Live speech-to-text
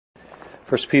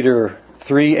1 Peter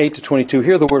 3, 8-22.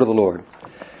 Hear the word of the Lord.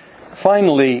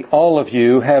 Finally, all of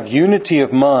you have unity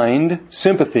of mind,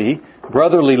 sympathy,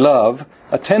 brotherly love,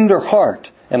 a tender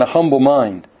heart, and a humble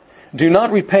mind. Do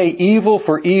not repay evil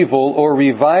for evil or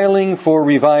reviling for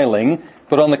reviling,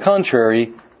 but on the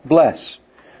contrary, bless.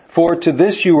 For to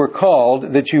this you were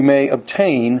called, that you may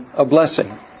obtain a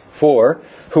blessing. For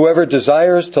whoever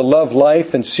desires to love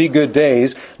life and see good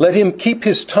days, let him keep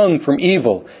his tongue from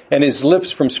evil and his lips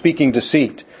from speaking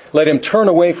deceit. Let him turn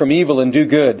away from evil and do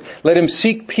good. Let him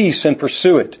seek peace and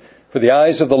pursue it. For the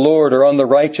eyes of the Lord are on the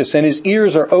righteous, and his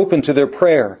ears are open to their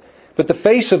prayer. But the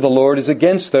face of the Lord is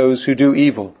against those who do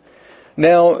evil.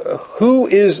 Now, who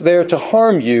is there to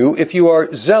harm you if you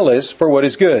are zealous for what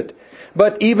is good?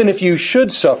 But even if you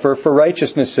should suffer for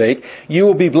righteousness' sake, you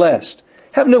will be blessed.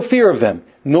 Have no fear of them,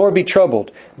 nor be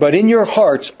troubled. But in your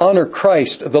hearts honor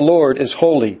Christ the Lord as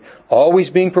holy, always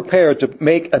being prepared to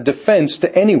make a defense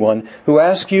to anyone who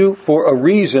asks you for a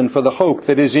reason for the hope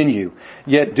that is in you.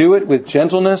 Yet do it with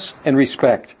gentleness and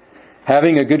respect,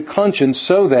 having a good conscience,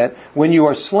 so that when you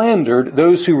are slandered,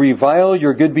 those who revile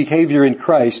your good behavior in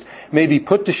Christ may be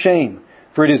put to shame.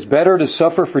 For it is better to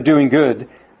suffer for doing good,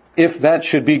 if that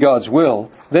should be God's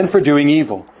will, than for doing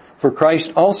evil. For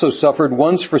Christ also suffered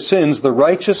once for sins, the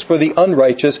righteous for the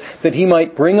unrighteous, that he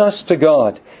might bring us to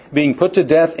God, being put to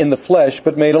death in the flesh,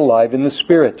 but made alive in the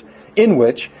Spirit, in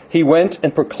which he went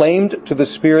and proclaimed to the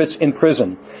spirits in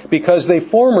prison, because they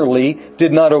formerly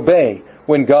did not obey,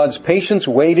 when God's patience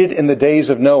waited in the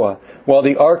days of Noah, while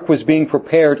the ark was being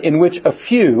prepared, in which a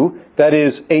few, that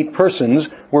is, 8 persons,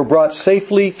 were brought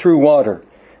safely through water.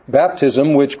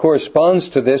 Baptism, which corresponds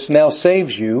to this, now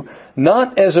saves you,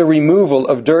 not as a removal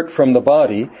of dirt from the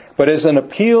body, but as an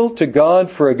appeal to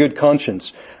God for a good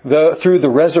conscience, through the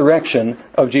resurrection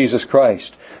of Jesus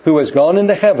Christ, who has gone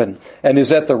into heaven and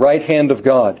is at the right hand of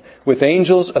God, with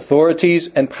angels, authorities,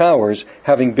 and powers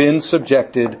having been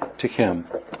subjected to him.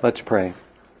 Let's pray.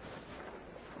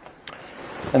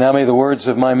 And now may the words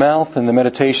of my mouth and the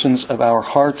meditations of our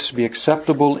hearts be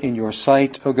acceptable in your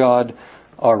sight, O God,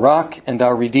 our rock and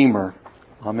our Redeemer.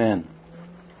 Amen.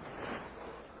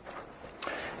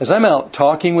 As I'm out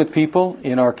talking with people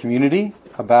in our community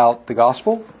about the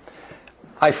gospel,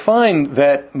 I find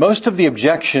that most of the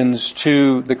objections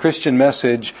to the Christian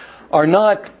message are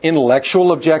not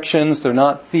intellectual objections, they're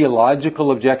not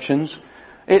theological objections.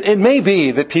 It may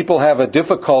be that people have a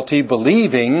difficulty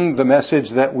believing the message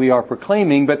that we are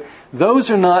proclaiming, but those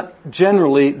are not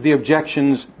generally the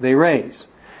objections they raise.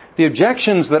 The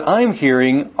objections that I'm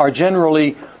hearing are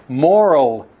generally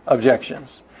moral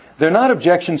objections. They're not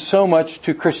objections so much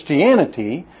to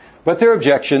Christianity, but they're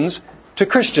objections to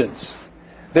Christians.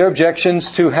 They're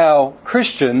objections to how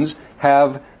Christians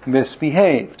have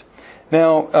misbehaved.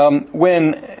 Now,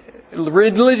 when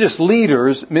religious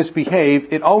leaders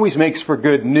misbehave, it always makes for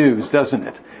good news, doesn't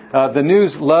it? The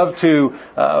news love to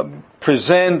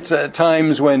present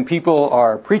times when people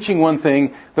are preaching one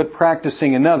thing but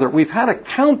practicing another. We've had a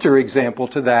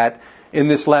counterexample to that in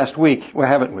this last week,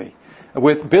 haven't we?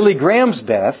 With Billy Graham's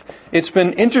death, it's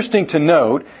been interesting to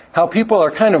note how people are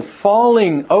kind of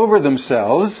falling over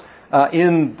themselves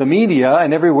in the media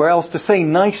and everywhere else to say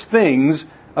nice things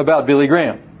about Billy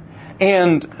Graham.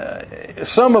 And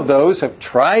some of those have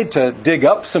tried to dig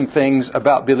up some things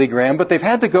about Billy Graham, but they've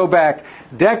had to go back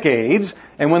decades,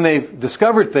 and when they've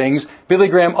discovered things, Billy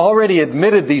Graham already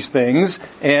admitted these things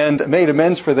and made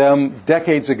amends for them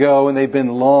decades ago, and they've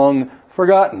been long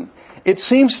forgotten. It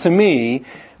seems to me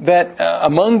that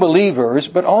among believers,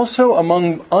 but also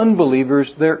among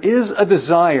unbelievers, there is a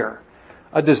desire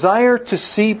to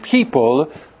see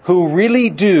people who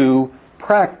really do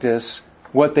practice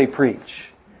what they preach.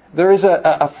 There is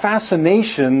a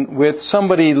fascination with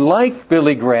somebody like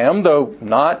Billy Graham, though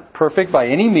not perfect by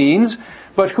any means,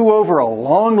 but who over a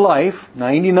long life,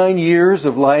 99 years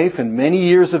of life and many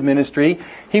years of ministry,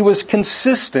 he was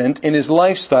consistent in his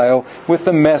lifestyle with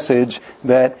the message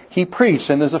that he preached.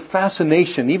 And there's a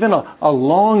fascination, even a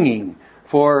longing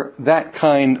for that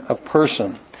kind of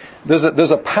person.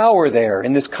 There's a power there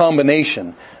in this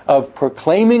combination of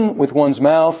proclaiming with one's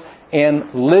mouth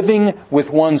and living with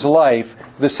one's life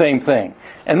the same thing.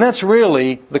 And that's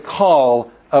really the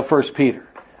call of 1 Peter.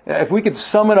 If we could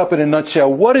sum it up in a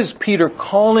nutshell, what is Peter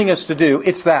calling us to do?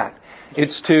 It's that.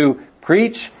 It's to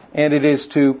preach and it is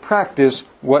to practice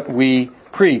what we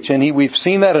preach. And we've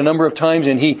seen that a number of times,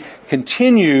 and he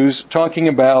continues talking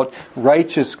about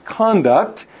righteous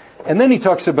conduct And then he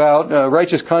talks about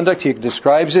righteous conduct. He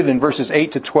describes it in verses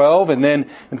 8 to 12, and then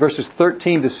in verses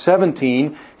 13 to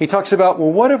 17, he talks about,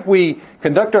 well, what if we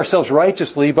conduct ourselves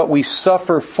righteously, but we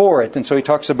suffer for it? And so he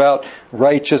talks about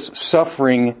righteous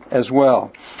suffering as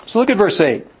well. So look at verse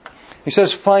 8. He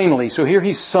says, finally, so here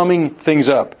he's summing things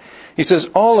up. He says,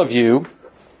 all of you,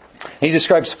 he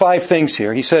describes 5 things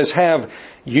here. He says, have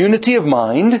unity of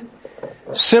mind,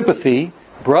 sympathy,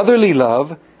 brotherly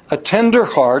love, a tender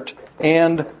heart,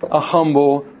 and a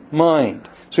humble mind.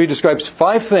 So he describes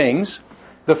 5 things,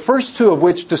 the first 2 of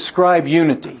which describe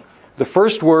unity. The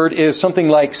first word is something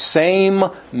like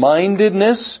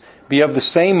same-mindedness, be of the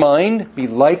same mind, be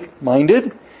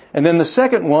like-minded. And then the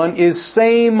second one is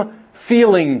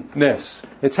same-feelingness.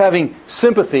 It's having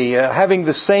sympathy, having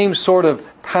the same sort of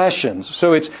passions.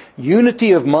 So it's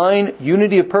unity of mind,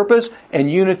 unity of purpose,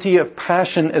 and unity of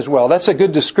passion as well. That's a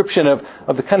good description of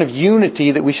the kind of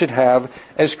unity that we should have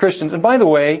as Christians. And by the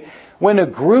way, when a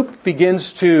group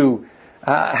begins to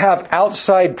have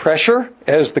outside pressure,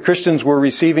 as the Christians were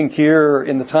receiving here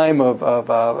in the time of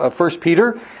 1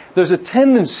 Peter, there's a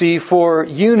tendency for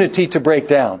unity to break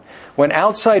down. When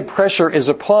outside pressure is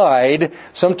applied,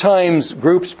 sometimes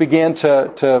groups begin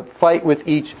to fight with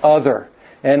each other.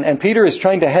 And Peter is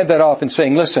trying to head that off and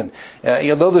saying, listen,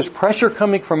 although there's pressure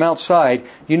coming from outside,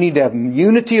 you need to have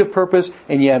unity of purpose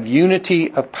and you have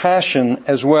unity of passion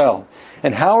as well.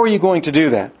 And how are you going to do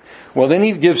that? Well, then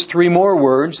he gives 3 more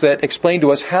words that explain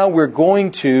to us how we're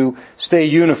going to stay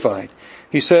unified.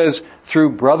 He says,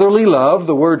 through brotherly love,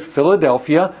 the word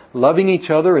Philadelphia, loving each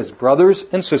other as brothers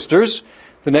and sisters.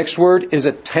 The next word is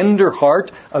a tender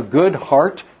heart, a good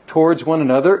heart towards one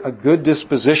another, a good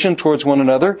disposition towards one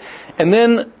another. And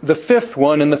then the 5th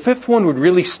one, and the 5th one would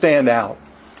really stand out.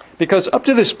 Because up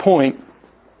to this point,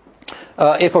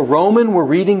 if a Roman were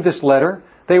reading this letter,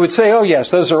 they would say, oh yes,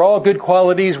 those are all good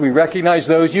qualities, we recognize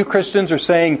those, you Christians are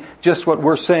saying just what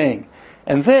we're saying.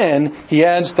 And then he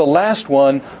adds the last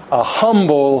one, a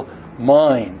humble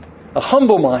mind. A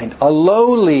humble mind, a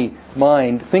lowly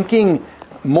mind, thinking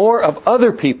more of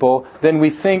other people than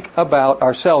we think about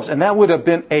ourselves. And that would have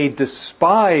been a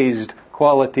despised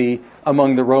quality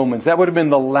among the Romans. That would have been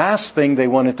the last thing they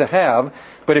wanted to have.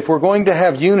 But if we're going to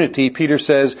have unity, Peter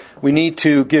says, we need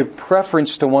to give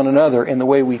preference to one another in the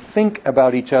way we think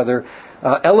about each other,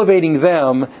 elevating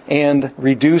them and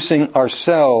reducing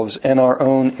ourselves and our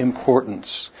own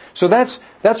importance. So that's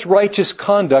righteous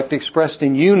conduct expressed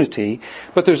in unity,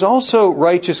 but there's also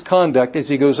righteous conduct, as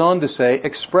he goes on to say,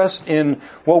 expressed in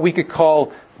what we could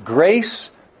call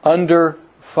grace under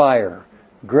fire.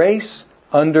 Grace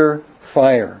under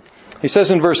fire. He says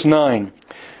in verse 9,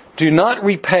 do not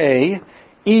repay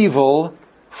evil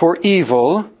for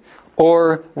evil,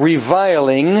 or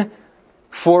reviling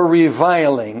for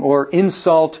reviling, or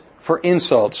insult for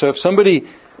insult. So if somebody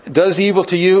does evil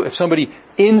to you, if somebody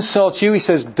insults you, he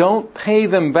says, don't pay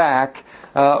them back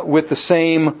with the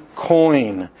same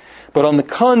coin. But on the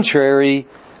contrary,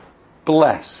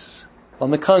 bless.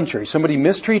 On the contrary, somebody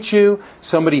mistreats you,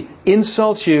 somebody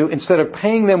insults you, instead of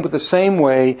paying them with the same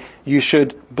way, you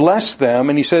should bless them.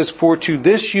 And he says, for to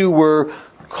this you were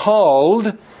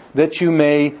called, that you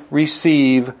may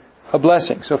receive a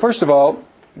blessing. So first of all,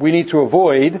 we need to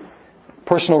avoid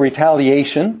personal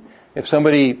retaliation. If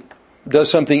somebody does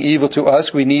something evil to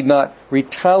us, we need not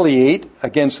retaliate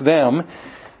against them.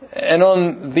 And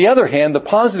on the other hand, the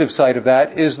positive side of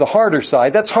that is the harder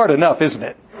side. That's hard enough, isn't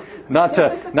it? Not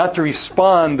to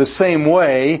respond the same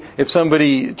way if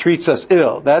somebody treats us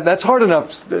ill. That's hard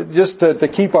enough just to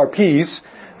keep our peace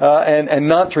and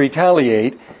not to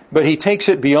retaliate. But he takes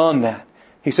it beyond that.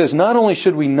 He says not only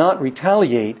should we not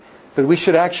retaliate, but we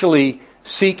should actually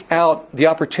seek out the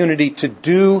opportunity to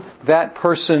do that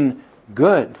person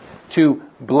good, to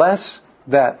bless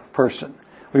that person.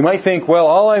 We might think, well,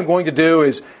 all I'm going to do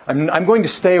is I'm going to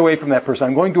stay away from that person.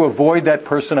 I'm going to avoid that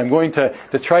person. I'm going to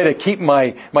try to keep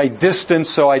my distance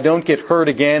so I don't get hurt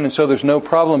again and so there's no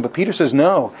problem. But Peter says,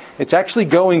 no, it's actually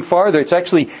going farther. It's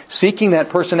actually seeking that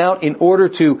person out in order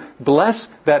to bless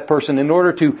that person, in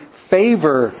order to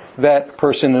favor that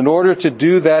person, in order to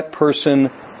do that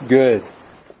person good.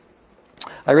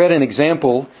 I read an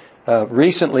example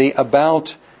recently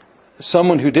about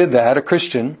someone who did that, a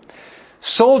Christian.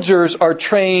 Soldiers are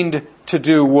trained to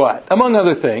do what? Among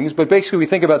other things, but basically we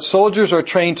think about soldiers are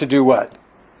trained to do what?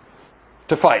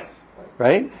 To fight,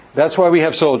 right? That's why we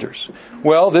have soldiers.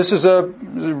 Well, this is a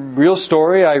real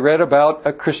story I read about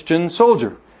a Christian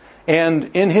soldier.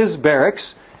 And in his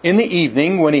barracks, in the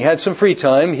evening, when he had some free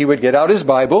time, he would get out his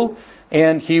Bible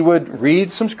and he would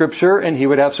read some scripture and he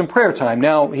would have some prayer time.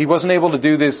 Now, he wasn't able to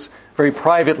do this very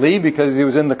privately because he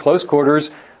was in the close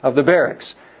quarters of the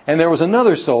barracks. And there was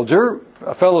another soldier,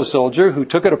 a fellow soldier, who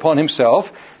took it upon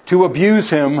himself to abuse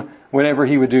him whenever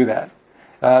he would do that.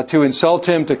 To insult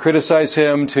him, to criticize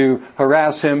him, to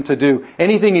harass him, to do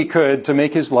anything he could to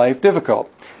make his life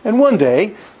difficult. And one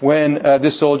day, when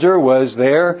this soldier was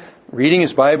there reading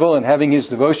his Bible and having his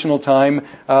devotional time,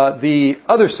 the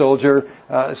other soldier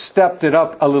stepped it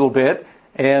up a little bit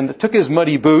and took his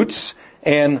muddy boots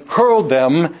and hurled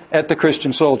them at the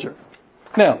Christian soldier.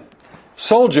 Now,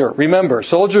 soldier, remember,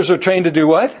 soldiers are trained to do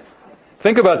what?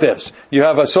 Think about this. You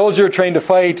have a soldier trained to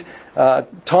fight,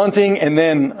 taunting and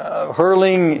then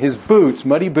hurling his boots,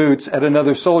 muddy boots, at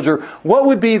another soldier. What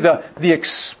would be the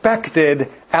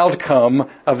expected outcome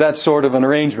of that sort of an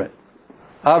arrangement?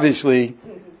 Obviously,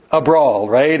 a brawl,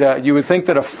 right? You would think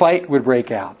that a fight would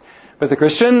break out. But the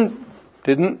Christian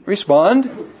didn't respond.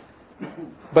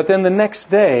 But then the next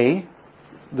day,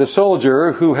 the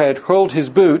soldier who had hurled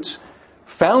his boots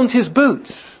found his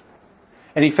boots.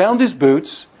 And he found his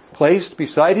boots placed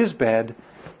beside his bed,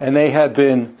 and they had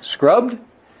been scrubbed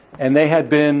and they had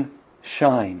been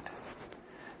shined.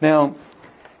 Now,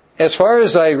 as far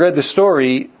as I read the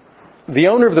story, the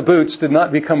owner of the boots did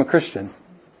not become a Christian.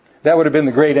 That would have been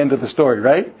the great end of the story,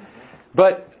 right?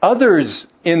 But others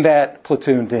in that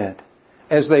platoon did,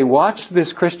 as they watched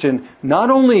this Christian not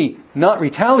only not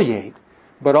retaliate,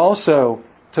 but also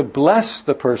to bless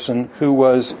the person who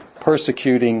was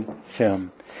persecuting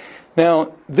him.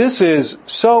 Now, this is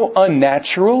so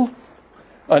unnatural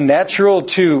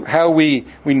to how we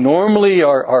normally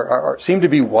are seem to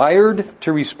be wired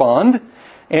to respond,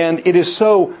 and it is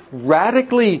so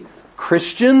radically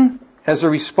Christian as a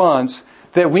response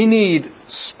that we need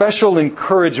special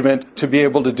encouragement to be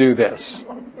able to do this.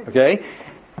 Okay?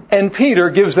 And Peter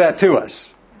gives that to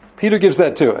us. Peter gives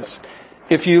that to us.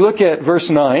 If you look at verse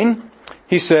 9,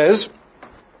 he says,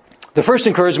 the first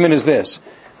encouragement is this.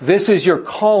 This is your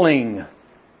calling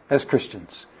as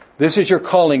Christians. This is your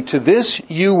calling. To this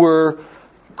you were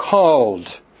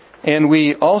called. And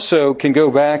we also can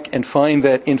go back and find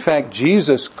that, in fact,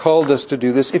 Jesus called us to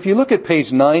do this. If you look at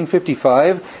page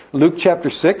 955, Luke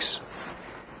chapter 6,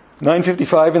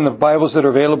 955 in the Bibles that are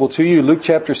available to you, Luke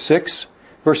chapter 6,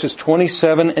 verses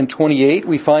 27 and 28,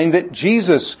 we find that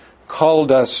Jesus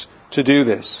called us to do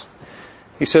this.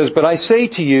 He says, but I say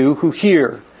to you who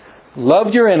hear,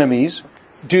 love your enemies,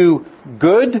 do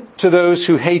good to those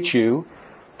who hate you,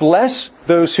 bless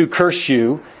those who curse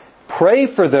you, pray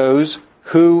for those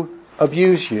who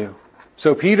abuse you.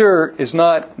 So Peter is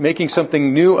not making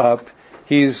something new up.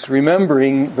 He's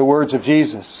remembering the words of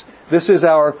Jesus. This is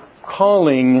our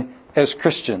calling as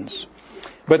Christians.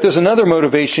 But there's another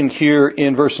motivation here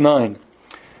in verse 9.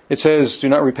 It says, do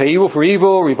not repay evil for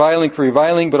evil, reviling for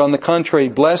reviling, but on the contrary,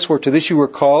 bless, for to this you were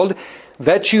called,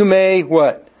 that you may,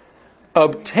 what?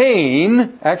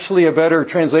 Obtain, actually a better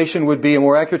translation would be, a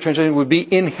more accurate translation would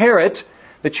be inherit,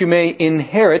 that you may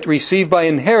inherit, receive by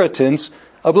inheritance,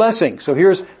 a blessing. So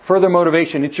here's further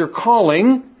motivation. It's your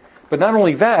calling, but not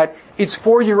only that, it's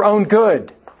for your own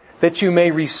good, that you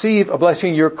may receive a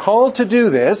blessing. You're called to do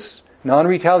this,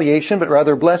 non-retaliation, but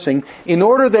rather blessing, in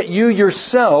order that you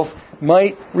yourself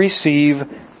might receive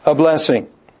a blessing.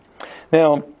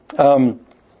 Now,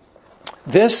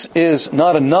 this is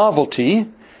not a novelty,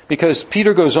 because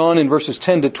Peter goes on in verses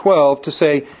 10 to 12 to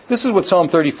say, this is what Psalm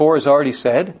 34 has already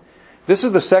said. This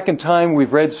is the second time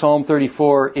we've read Psalm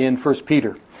 34 in 1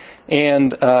 Peter.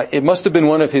 And it must have been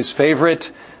one of his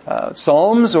favorite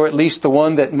psalms, or at least the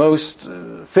one that most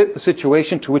fit the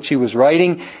situation to which he was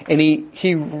writing. And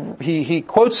he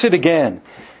quotes it again.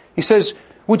 He says,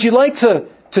 would you like to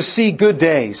see good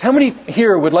days? How many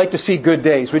here would like to see good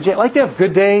days? Would you like to have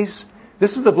good days?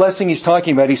 This is the blessing he's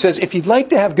talking about. He says, if you'd like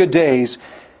to have good days,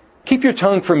 keep your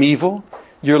tongue from evil,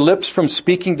 your lips from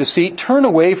speaking deceit. Turn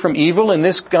away from evil. In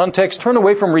this context, turn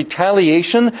away from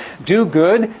retaliation. Do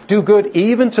good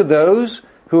even to those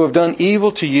who have done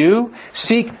evil to you.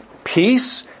 Seek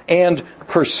peace and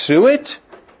pursue it,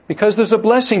 because there's a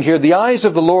blessing here. The eyes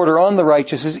of the Lord are on the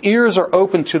righteous. His ears are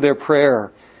open to their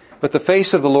prayer. But the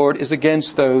face of the Lord is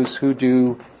against those who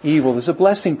do evil. There's a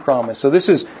blessing promise. So this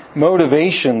is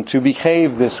motivation to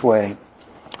behave this way.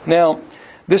 Now,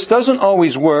 this doesn't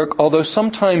always work, although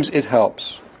sometimes it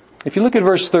helps. If you look at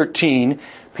verse 13,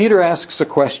 Peter asks a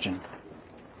question.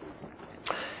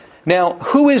 Now,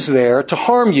 who is there to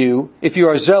harm you if you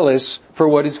are zealous for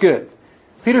what is good?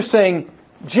 Peter's saying,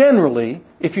 generally,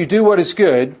 if you do what is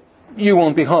good, you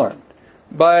won't be harmed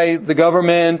by the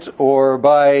government or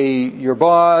by your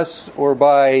boss or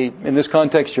by, in this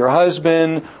context, your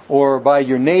husband or by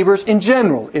your neighbors. In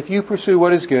general, if you pursue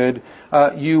what is good,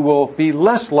 you will be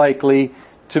less likely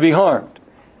to be harmed.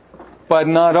 But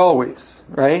not always,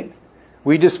 right?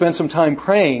 we just spent some time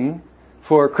praying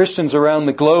for Christians around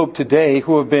the globe today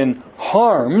who have been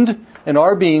harmed and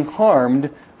are being harmed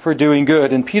for doing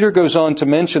good. And Peter goes on to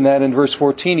mention that in verse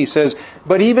 14. He says,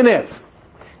 but even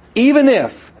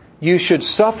if you should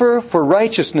suffer for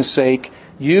righteousness' sake,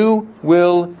 you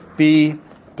will be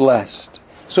blessed.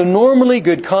 So normally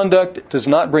good conduct does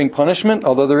not bring punishment,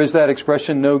 although there is that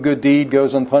expression, no good deed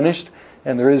goes unpunished.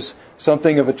 And there is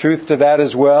something of a truth to that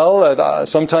as well.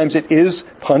 Sometimes it is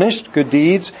punished, good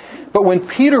deeds. But when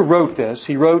Peter wrote this,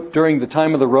 he wrote during the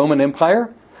time of the Roman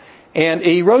Empire. And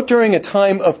he wrote during a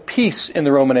time of peace in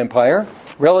the Roman Empire,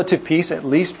 relative peace, at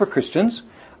least for Christians,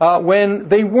 when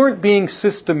they weren't being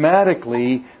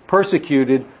systematically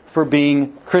persecuted for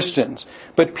being Christians.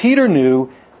 But Peter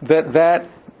knew that that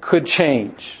could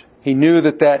change. He knew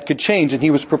that that could change, and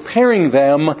he was preparing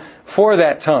them for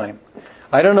that time.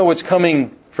 I don't know what's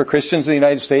coming for Christians in the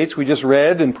United States. We just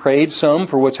read and prayed some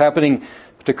for what's happening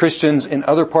to Christians in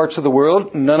other parts of the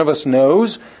world. None of us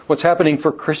knows what's happening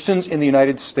for Christians in the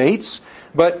United States.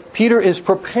 But Peter is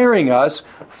preparing us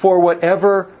for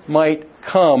whatever might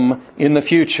come in the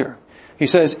future. He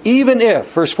says, even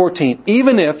if, verse 14,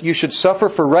 even if you should suffer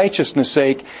for righteousness'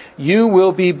 sake, you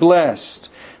will be blessed.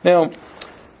 Now,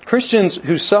 Christians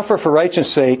who suffer for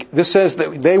righteousness' sake, this says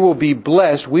that they will be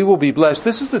blessed, we will be blessed.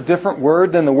 This is a different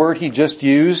word than the word he just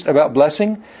used about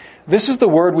blessing. This is the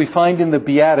word we find in the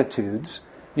Beatitudes.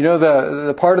 You know,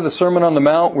 the part of the Sermon on the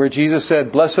Mount where Jesus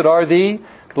said, blessed are thee,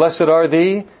 blessed are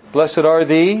thee, blessed are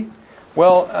thee.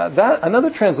 Well, another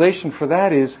translation for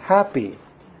that is happy,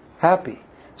 happy.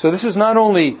 So this is not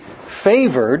only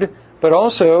favored, but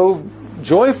also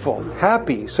joyful,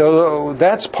 happy. So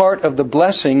that's part of the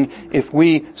blessing if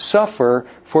we suffer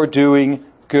for doing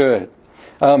good.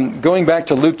 Going back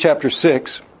to Luke chapter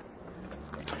 6,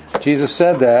 Jesus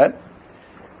said that.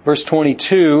 Verse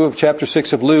 22 of chapter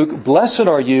 6 of Luke, blessed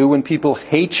are you when people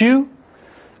hate you,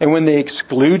 and when they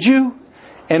exclude you,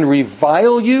 and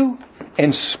revile you,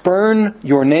 and spurn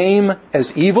your name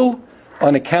as evil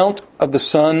on account of the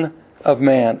Son of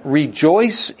Man.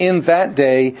 Rejoice in that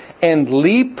day, and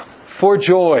leap for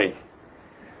joy.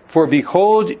 For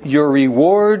behold, your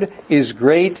reward is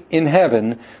great in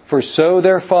heaven, for so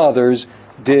their fathers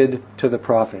did to the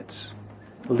prophets.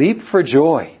 Leap for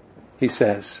joy, he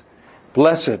says.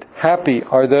 Blessed, happy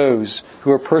are those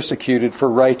who are persecuted for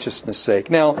righteousness' sake.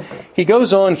 Now, he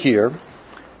goes on here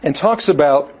and talks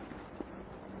about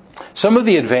some of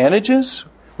the advantages.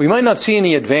 We might not see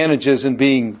any advantages in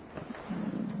being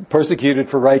persecuted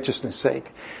for righteousness'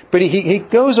 sake. But he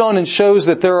goes on and shows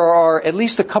that there are at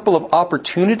least a couple of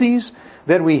opportunities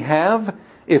that we have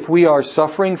if we are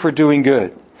suffering for doing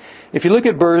good. If you look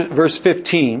at verse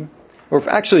 15, or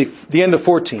actually the end of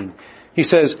 14, he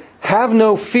says, have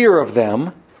no fear of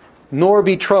them, nor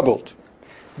be troubled,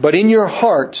 but in your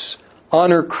hearts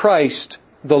honor Christ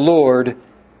the Lord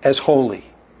as holy.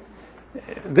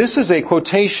 This is a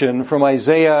quotation from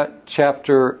Isaiah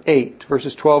chapter 8,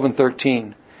 verses 12 and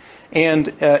 13. And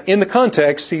in the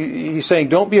context, he's saying,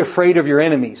 don't be afraid of your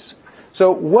enemies.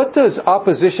 So what does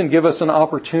opposition give us an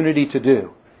opportunity to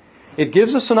do? It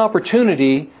gives us an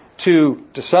opportunity to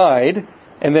decide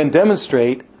and then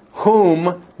demonstrate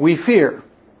whom we fear.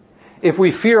 If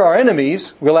we fear our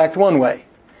enemies, we'll act one way.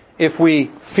 If we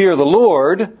fear the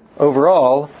Lord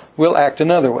overall, we'll act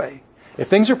another way. If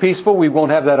things are peaceful, we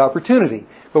won't have that opportunity.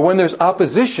 But when there's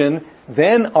opposition,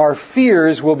 then our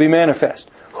fears will be manifest.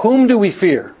 Whom do we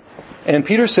fear? And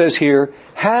Peter says here,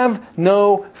 have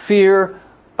no fear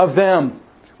of them.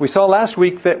 We saw last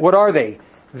week that what are they?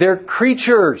 They're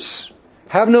creatures.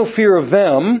 Have no fear of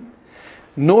them,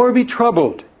 nor be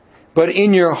troubled, but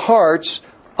in your hearts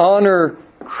honor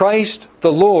Christ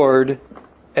the Lord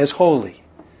as holy.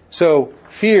 So,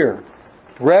 fear,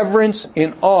 reverence,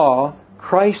 in awe,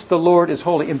 Christ the Lord is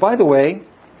holy. And by the way,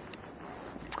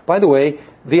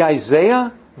 the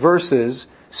Isaiah verses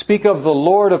speak of the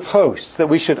Lord of hosts, that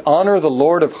we should honor the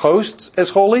Lord of hosts as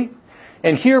holy.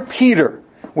 And here Peter,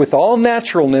 with all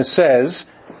naturalness, says,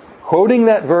 quoting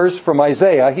that verse from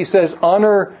Isaiah, he says,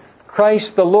 honor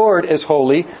Christ the Lord as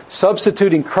holy,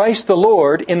 substituting Christ the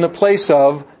Lord in the place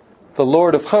of the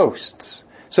Lord of hosts.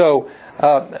 So,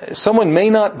 someone may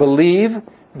not believe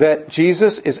that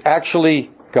Jesus is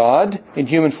actually God in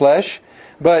human flesh,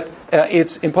 but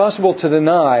it's impossible to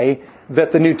deny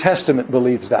that the New Testament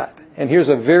believes that. And here's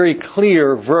a very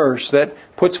clear verse that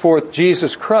puts forth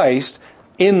Jesus Christ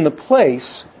in the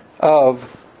place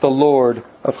of the Lord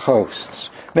of hosts.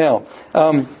 Now,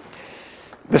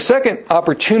 the second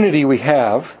opportunity we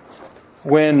have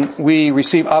when we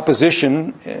receive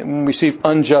opposition, when we receive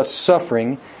unjust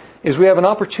suffering, is we have an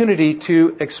opportunity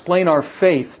to explain our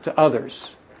faith to others.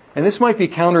 And this might be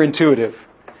counterintuitive.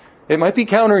 It might be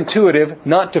counterintuitive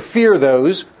not to fear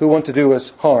those who want to do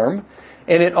us harm.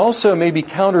 And it also may be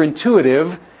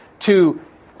counterintuitive to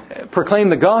proclaim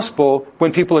the gospel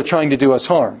when people are trying to do us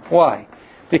harm. Why?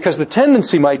 Because the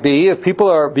tendency might be, if people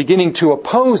are beginning to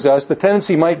oppose us, the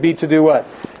tendency might be to do what?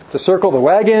 To circle the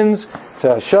wagons,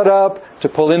 to shut up, to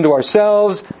pull into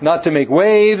ourselves, not to make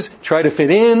waves, try to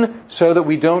fit in so that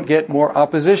we don't get more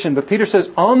opposition. But Peter says,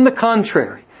 on the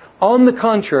contrary,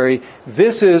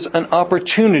 this is an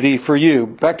opportunity for you.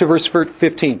 Back to verse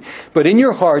 15. But in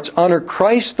your hearts, honor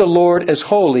Christ the Lord as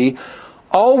holy,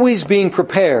 always being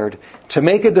prepared to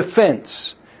make a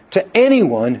defense to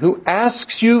anyone who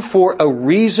asks you for a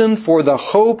reason for the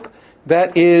hope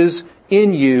that is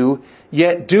in you,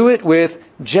 yet do it with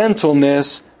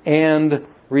gentleness and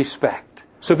respect.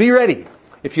 So be ready.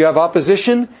 If you have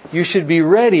opposition, you should be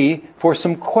ready for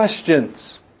some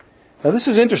questions. Now this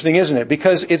is interesting, isn't it?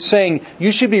 Because it's saying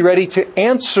you should be ready to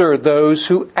answer those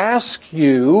who ask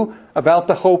you about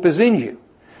the hope is in you.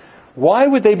 Why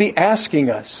would they be asking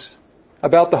us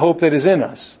about the hope that is in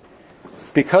us?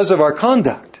 Because of our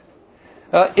conduct.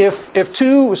 If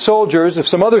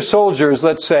some other soldiers,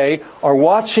 let's say, are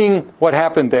watching what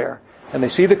happened there, and they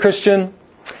see the Christian,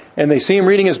 and they see him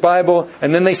reading his Bible,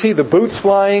 and then they see the boots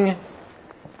flying,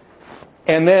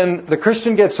 and then the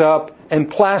Christian gets up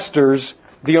and plasters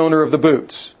the owner of the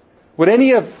boots. Would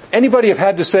anybody have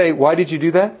had to say, why did you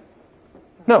do that?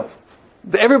 No.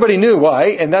 Everybody knew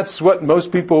why, and that's what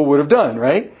most people would have done,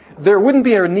 right? There wouldn't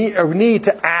be a need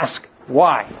to ask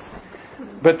why.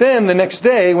 But then the next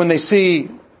day, when they see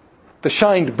the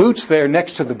shined boots there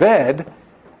next to the bed,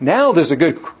 now there's a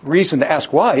good reason to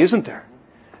ask why, isn't there?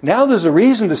 Now there's a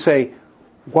reason to say,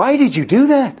 why did you do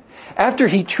that? After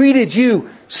he treated you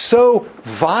so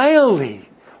vilely,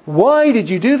 why did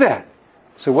you do that?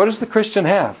 So what does the Christian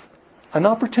have? An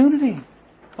opportunity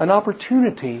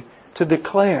to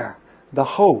declare the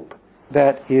hope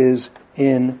that is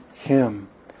in him.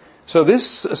 So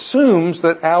this assumes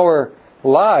that our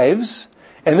lives,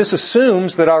 and this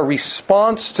assumes that our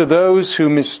response to those who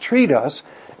mistreat us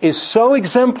is so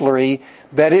exemplary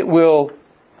that it will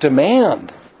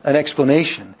demand an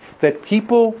explanation, that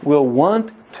people will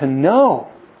want to know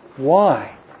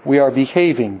why we are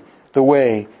behaving the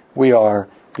way we are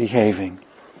behaving.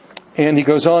 And he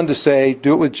goes on to say,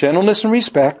 do it with gentleness and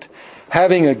respect,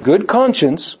 having a good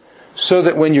conscience, so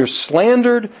that when you're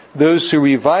slandered, those who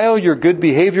revile your good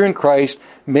behavior in Christ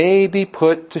may be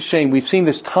put to shame. We've seen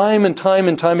this time and time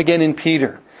and time again in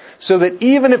Peter. So that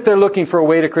even if they're looking for a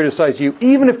way to criticize you,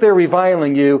 even if they're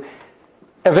reviling you,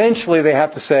 eventually they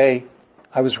have to say,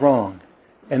 I was wrong.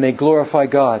 And they glorify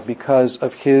God because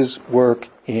of his work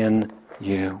in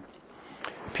you.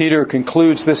 Peter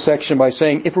concludes this section by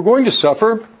saying, if we're going to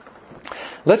suffer,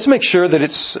 let's make sure that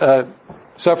it's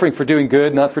suffering for doing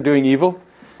good, not for doing evil.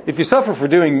 If you suffer for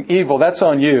doing evil, that's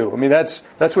on you. I mean, that's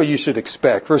what you should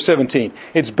expect. Verse 17,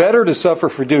 it's better to suffer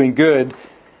for doing good,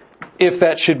 if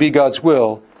that should be God's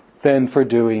will, than for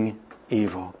doing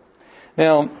evil.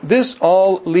 Now, this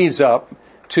all leads up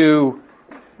to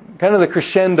kind of the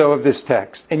crescendo of this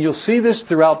text. And you'll see this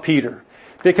throughout Peter.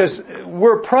 Because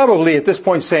we're probably at this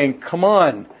point saying, come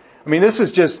on. I mean, this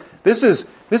is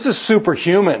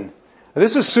superhuman.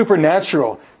 This is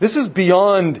supernatural. This is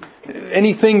beyond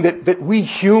anything that we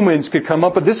humans could come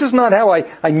up with. This is not how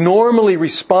I normally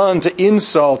respond to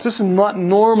insults. This is not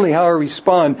normally how I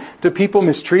respond to people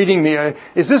mistreating me.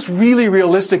 Is this really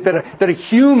realistic that a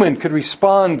human could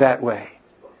respond that way?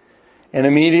 And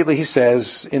immediately he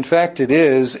says, in fact it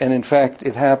is, and in fact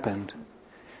it happened.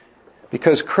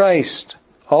 Because Christ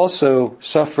also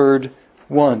suffered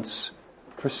once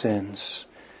for sins.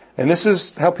 And this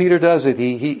is how Peter does it.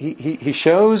 He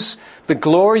shows the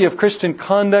glory of Christian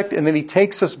conduct, and then he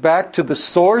takes us back to the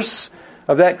source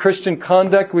of that Christian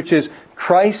conduct, which is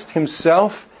Christ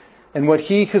himself and what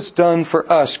he has done for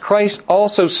us. Christ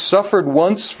also suffered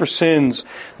once for sins,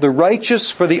 the righteous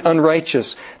for the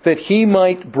unrighteous, that he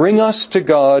might bring us to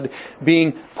God,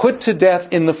 being put to death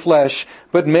in the flesh,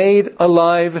 but made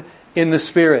alive in the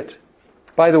Spirit.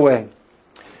 By the way,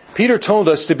 Peter told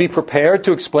us to be prepared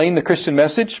to explain the Christian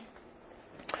message.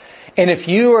 And if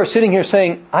you are sitting here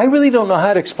saying, I really don't know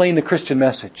how to explain the Christian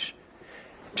message,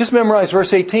 just memorize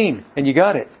verse 18 and you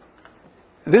got it.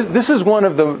 This is one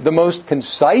of the most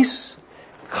concise,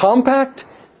 compact,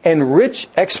 and rich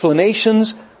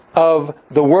explanations of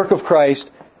the work of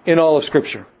Christ in all of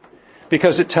Scripture.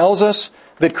 Because it tells us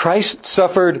that Christ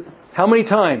suffered how many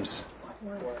times?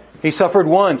 He suffered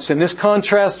once. And this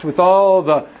contrasts with all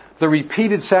the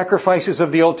repeated sacrifices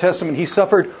of the Old Testament. He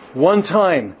suffered one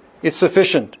time. It's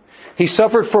sufficient. He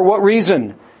suffered for what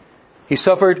reason? He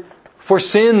suffered for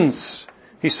sins.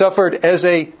 He suffered as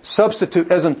a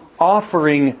substitute, as an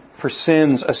offering for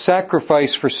sins, a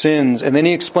sacrifice for sins. And then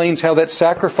he explains how that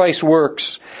sacrifice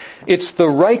works. It's the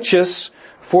righteous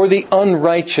for the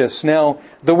unrighteous. Now,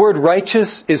 the word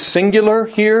righteous is singular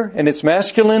here, and it's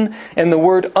masculine, and the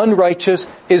word unrighteous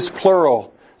is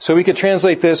plural. So we could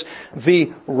translate this,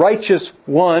 the righteous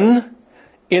one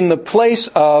in the place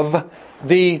of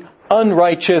the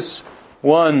unrighteous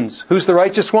ones. Who's the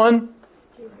righteous one?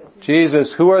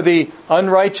 Jesus. Who are the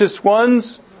unrighteous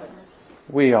ones?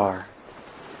 We are.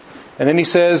 And then he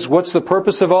says, what's the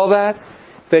purpose of all that?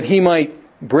 That he might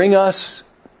bring us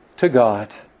to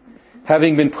God.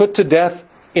 Having been put to death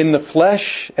in the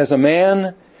flesh as a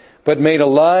man, but made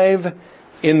alive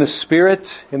in the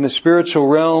spirit, in the spiritual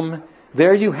realm.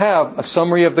 There you have a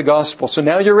summary of the gospel. So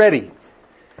now you're ready.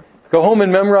 Go home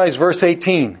and memorize verse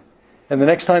 18. And the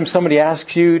next time somebody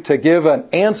asks you to give an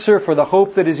answer for the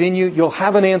hope that is in you, you'll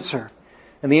have an answer.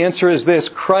 And the answer is this: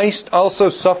 Christ also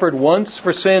suffered once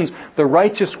for sins, the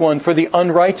righteous one for the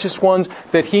unrighteous ones,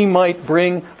 that he might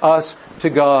bring us to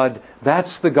God.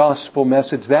 That's the gospel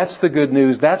message. That's the good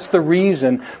news. That's the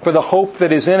reason for the hope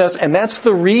that is in us. And that's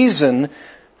the reason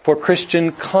for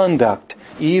Christian conduct,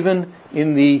 even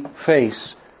in the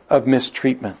face of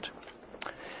mistreatment.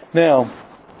 Now,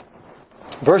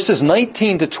 verses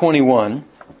 19 to 21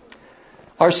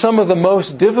 are some of the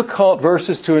most difficult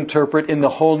verses to interpret in the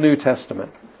whole New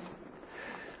Testament.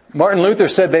 Martin Luther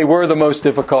said they were the most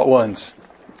difficult ones.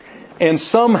 And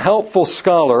some helpful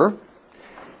scholar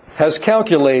has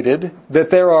calculated that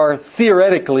there are,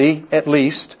 theoretically at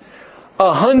least,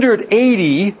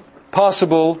 180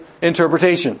 possible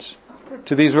interpretations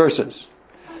to these verses.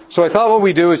 So I thought what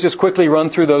we do is just quickly run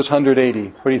through those 180.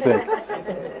 What do you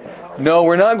think? No,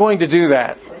 we're not going to do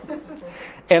that.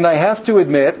 And I have to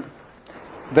admit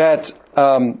that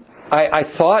I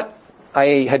thought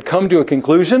I had come to a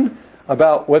conclusion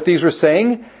about what these were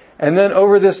saying. And then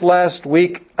over this last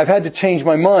week, I've had to change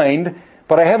my mind,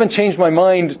 but I haven't changed my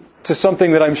mind to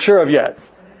something that I'm sure of yet.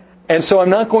 And so I'm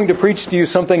not going to preach to you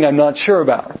something I'm not sure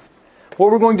about.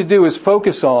 What we're going to do is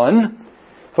focus on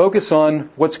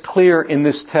what's clear in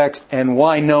this text and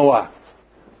why Noah.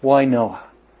 Why Noah?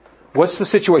 What's the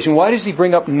situation? Why does he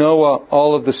bring up Noah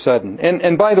all of a sudden?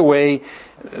 And by the way,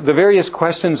 the various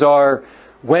questions are,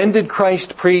 when did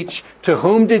Christ preach? To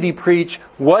whom did he preach?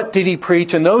 What did he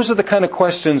preach? And those are the kind of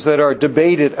questions that are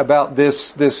debated about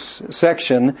this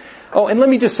section. Oh, and let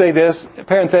me just say this,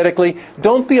 parenthetically,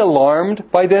 don't be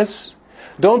alarmed by this.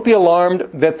 Don't be alarmed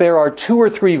that there are 2 or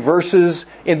 3 verses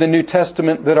in the New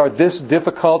Testament that are this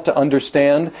difficult to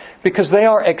understand, because they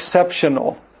are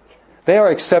exceptional. They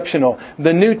are exceptional.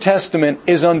 The New Testament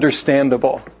is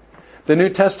understandable. The New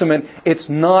Testament, it's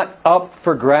not up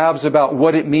for grabs about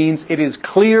what it means. It is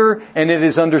clear and it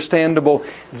is understandable.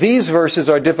 These verses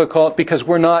are difficult because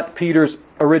we're not Peter's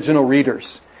original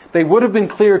readers. They would have been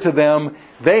clear to them.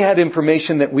 They had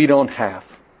information that we don't have.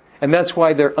 And that's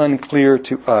why they're unclear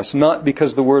to us, not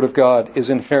because the Word of God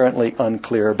is inherently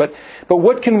unclear. But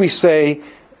what can we say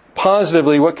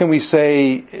positively? What can we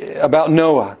say about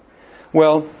Noah?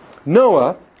 Well,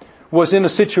 Noah was in a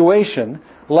situation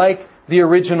like the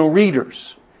original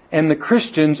readers and the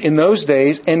Christians in those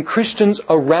days and Christians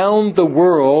around the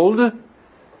world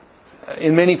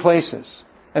in many places.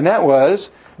 And that was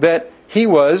that he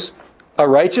was a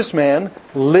righteous man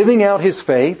living out his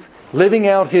faith, living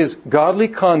out his godly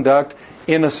conduct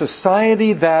in a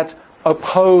society that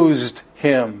opposed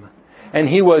him. And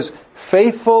he was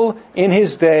faithful in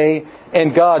his day,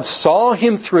 and God saw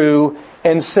him through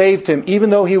and saved him. Even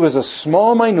though he was a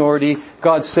small minority,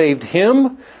 God saved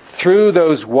him through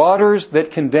those waters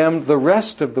that condemned the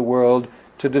rest of the world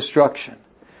to destruction.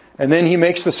 And then he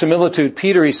makes the similitude.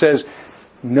 Peter, he says,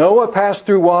 Noah passed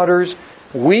through waters.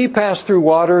 We pass through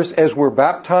waters as we're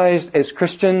baptized as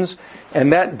Christians.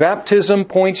 And that baptism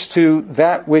points to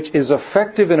that which is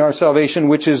effective in our salvation,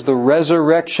 which is the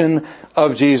resurrection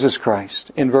of Jesus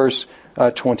Christ in verse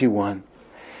 21.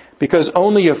 Because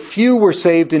only a few were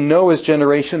saved in Noah's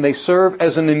generation, they serve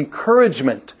as an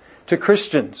encouragement to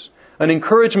Christians. An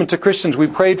encouragement to Christians. We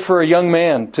prayed for a young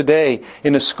man today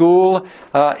in a school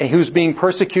who's being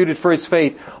persecuted for his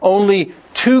faith. Only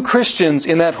 2 Christians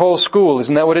in that whole school.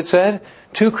 Isn't that what it said?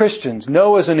 2 Christians.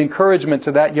 Noah's an encouragement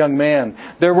to that young man.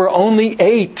 There were only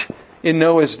 8 in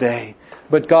Noah's day,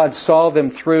 but God saw them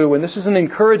through. And this is an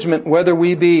encouragement whether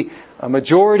we be a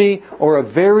majority or a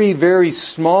very, very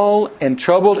small and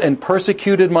troubled and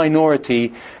persecuted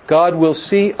minority. God will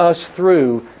see us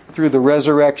through the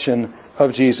resurrection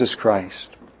of Jesus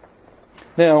Christ.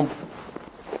 Now,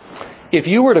 if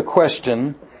you were to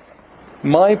question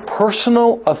my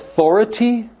personal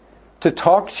authority to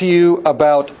talk to you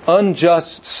about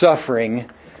unjust suffering,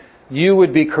 you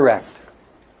would be correct.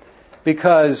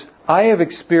 Because I have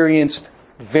experienced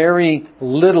very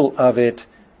little of it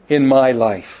in my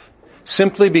life,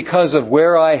 simply because of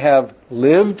where I have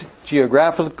lived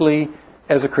geographically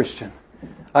as a Christian.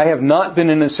 I have not been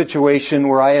in a situation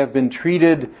where I have been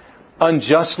treated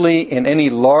unjustly in any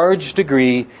large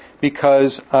degree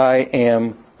because I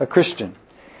am a Christian.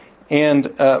 And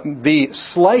the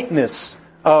slightness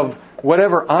of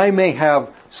whatever I may have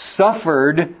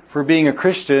suffered for being a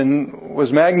Christian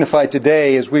was magnified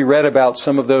today as we read about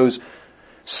some of those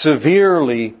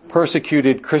severely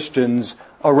persecuted Christians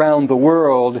around the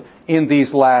world in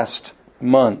these last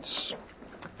months.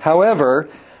 However,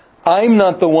 I'm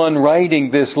not the one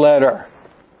writing this letter.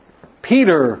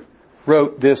 Peter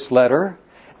wrote this letter,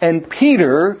 and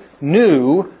Peter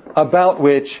knew about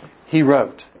which he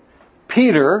wrote.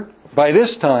 Peter, by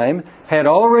this time, had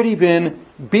already been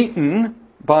beaten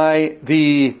by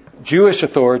the Jewish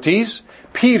authorities.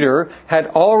 Peter had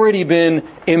already been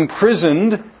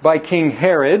imprisoned by King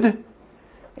Herod,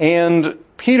 and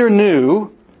Peter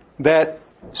knew that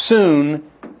soon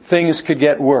things could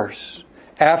get worse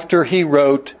after he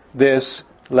wrote this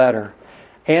letter.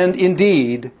 And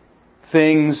indeed,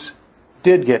 things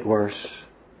did get worse.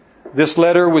 This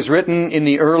letter was written in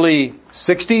the early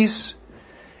 60s.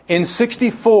 In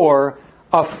 64,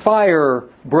 a fire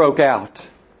broke out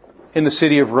in the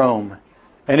city of Rome,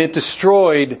 and it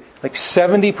destroyed like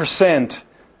 70%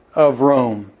 of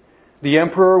Rome. The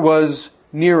emperor was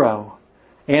Nero,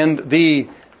 and the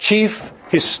chief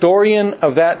historian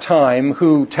of that time,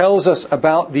 who tells us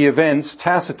about the events,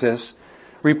 Tacitus,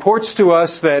 reports to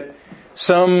us that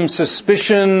some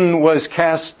suspicion was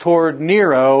cast toward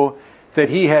Nero that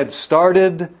he had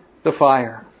started the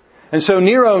fire. And so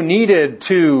Nero needed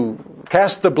to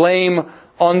cast the blame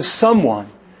on someone.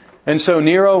 And so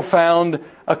Nero found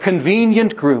a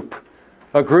convenient group,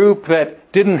 a group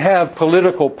that didn't have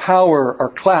political power or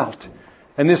clout.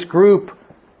 And this group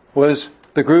was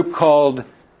the group called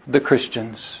the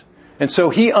Christians. And so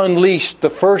he unleashed the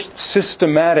first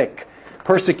systematic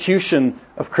persecution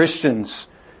of Christians,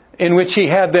 in which he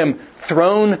had them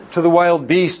thrown to the wild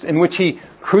beast, in which he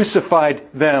crucified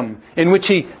them, in which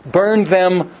he burned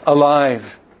them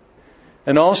alive.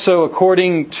 And also,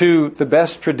 according to the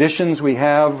best traditions we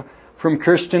have from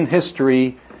Christian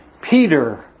history,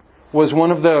 Peter was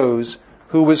one of those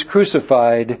who was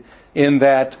crucified in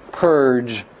that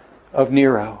purge of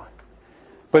Nero.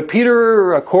 But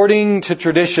Peter, according to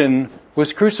tradition,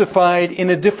 was crucified in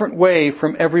a different way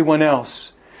from everyone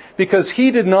else, because he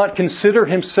did not consider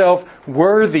himself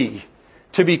worthy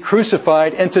to be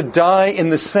crucified and to die in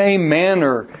the same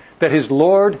manner that his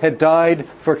Lord had died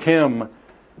for him.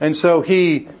 And so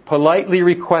he politely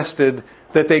requested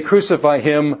that they crucify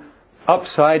him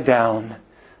upside down,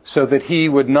 so that he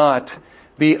would not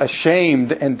be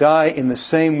ashamed and die in the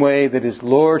same way that his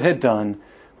Lord had done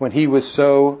when he was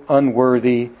so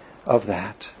unworthy of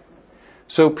that.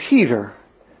 So Peter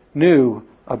knew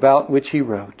about which he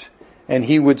wrote, and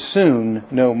he would soon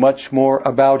know much more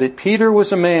about it. Peter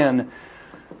was a man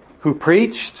who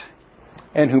preached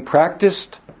and who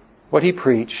practiced what he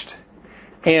preached.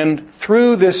 And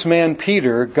through this man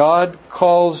Peter, God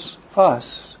calls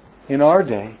us in our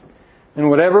day, in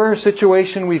whatever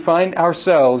situation we find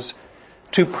ourselves,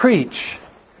 to preach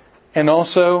and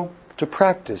also to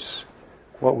practice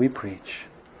what we preach.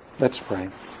 Let's pray.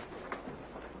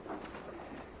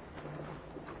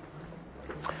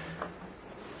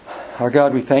 Our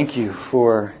God, we thank you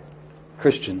for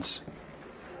Christians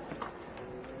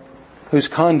whose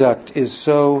conduct is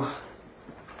so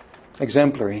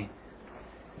exemplary,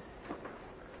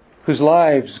 whose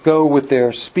lives go with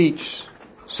their speech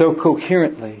so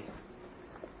coherently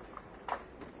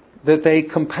that they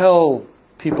compel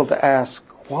people to ask,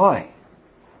 why?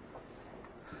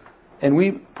 And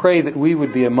we pray that we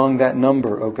would be among that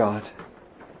number, O God.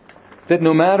 That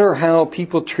no matter how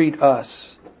people treat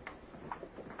us,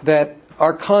 that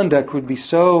our conduct would be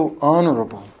so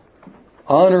honorable,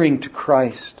 honoring to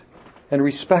Christ, and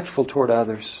respectful toward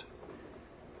others,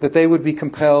 that they would be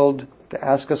compelled to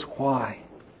ask us why.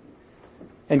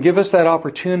 And give us that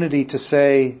opportunity to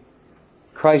say,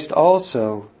 Christ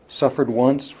also suffered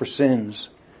once for sins,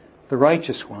 the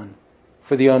righteous one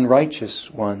for the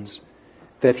unrighteous ones,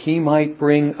 that he might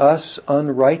bring us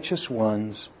unrighteous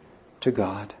ones to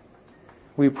God.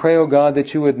 We pray, O God,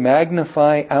 that you would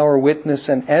magnify our witness,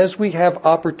 and as we have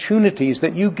opportunities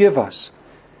that you give us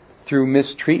through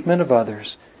mistreatment of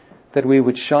others, that we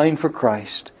would shine for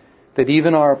Christ, that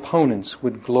even our opponents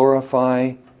would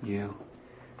glorify you.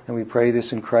 And we pray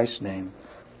this in Christ's name.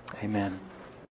 Amen.